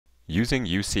Using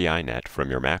UCInet from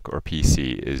your Mac or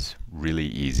PC is really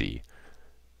easy.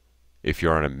 If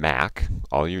you're on a Mac,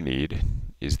 all you need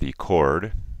is the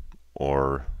cord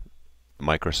or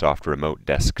Microsoft Remote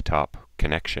Desktop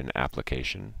Connection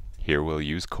application. Here we'll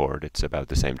use cord. It's about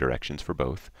the same directions for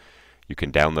both. You can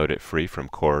download it free from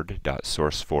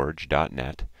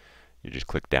cord.sourceforge.net. You just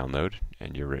click download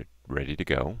and you're ready to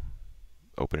go.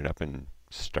 Open it up and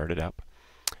start it up.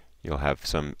 You'll have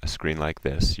a screen like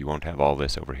this. You won't have all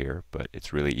this over here, but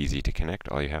it's really easy to connect.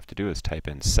 All you have to do is type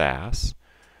in SAS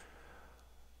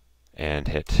and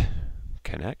hit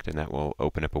connect, and that will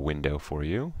open up a window for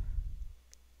you.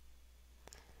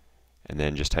 And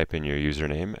then just type in your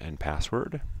username and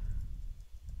password.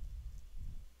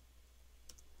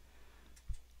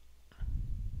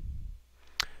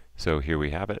 So here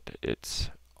we have it. It's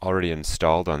already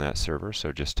installed on that server,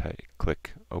 so just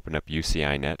click open up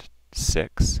UCInet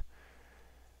 6.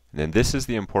 And then this is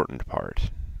the important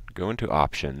part. Go into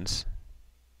Options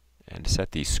and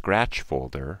set the Scratch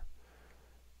folder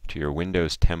to your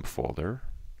Windows temp folder,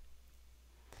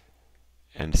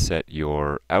 and set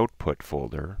your output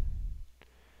folder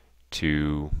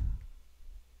to,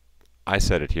 I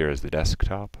set it here as the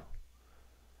desktop,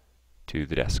 to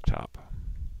the desktop.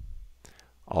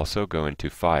 Also go into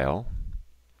File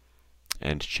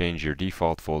and change your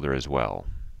default folder as well.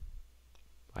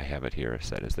 I have it here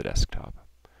set as the desktop.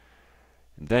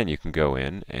 And then you can go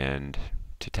in and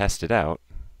to test it out,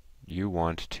 you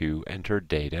want to enter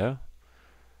data.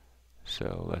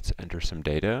 So let's enter some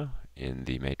data in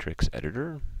the matrix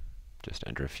editor. Just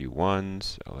enter a few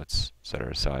ones. Let's set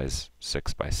our size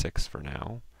 6 by 6 for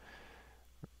now.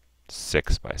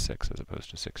 6 by 6 as opposed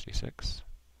to 66.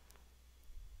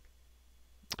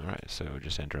 Alright, so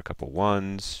just enter a couple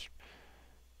ones.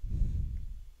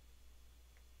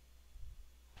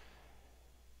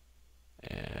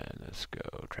 And let's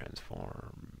go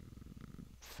transform,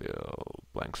 fill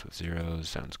blanks with zeros.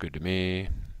 Sounds good to me.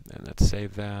 And let's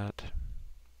save that.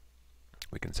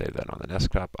 We can save that on the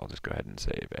desktop. I'll just go ahead and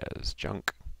save as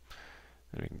junk.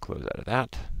 And we can close out of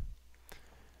that.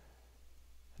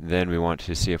 Then we want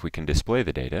to see if we can display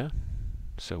the data.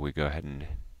 So we go ahead and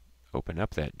open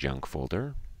up that junk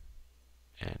folder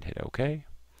and hit OK.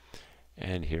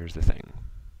 And here's the thing.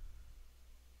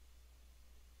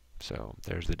 So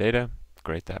there's the data.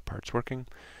 Great, that part's working.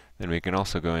 Then we can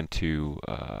also go into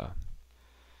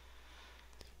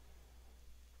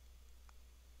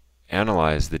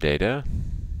analyze the data,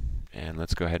 and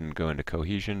let's go ahead and go into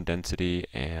cohesion, density,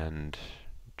 and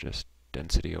just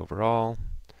density overall.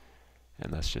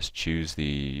 And let's just choose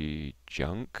the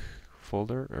junk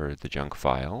folder, or the junk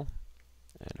file,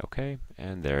 and OK,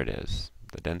 and there it is,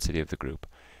 the density of the group.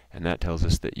 And that tells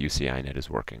us that UCInet is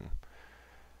working.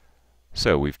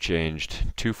 So we've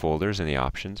changed 2 folders in the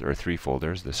options, or 3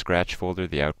 folders, the Scratch folder,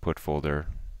 the output folder,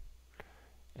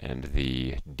 and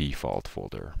the default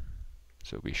folder.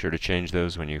 So be sure to change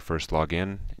those when you first log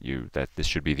in. This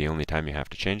should be the only time you have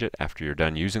to change it. After you're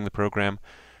done using the program,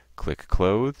 click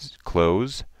close,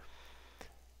 click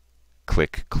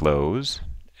close,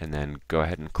 and then go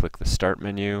ahead and click the Start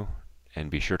menu,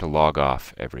 and be sure to log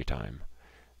off every time.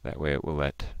 That way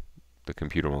the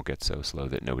computer won't get so slow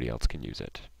that nobody else can use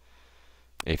it.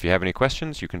 If you have any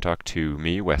questions, you can talk to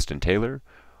me, Weston Taylor,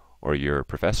 or your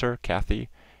professor, Kathy,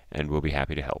 and we'll be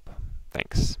happy to help.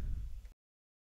 Thanks.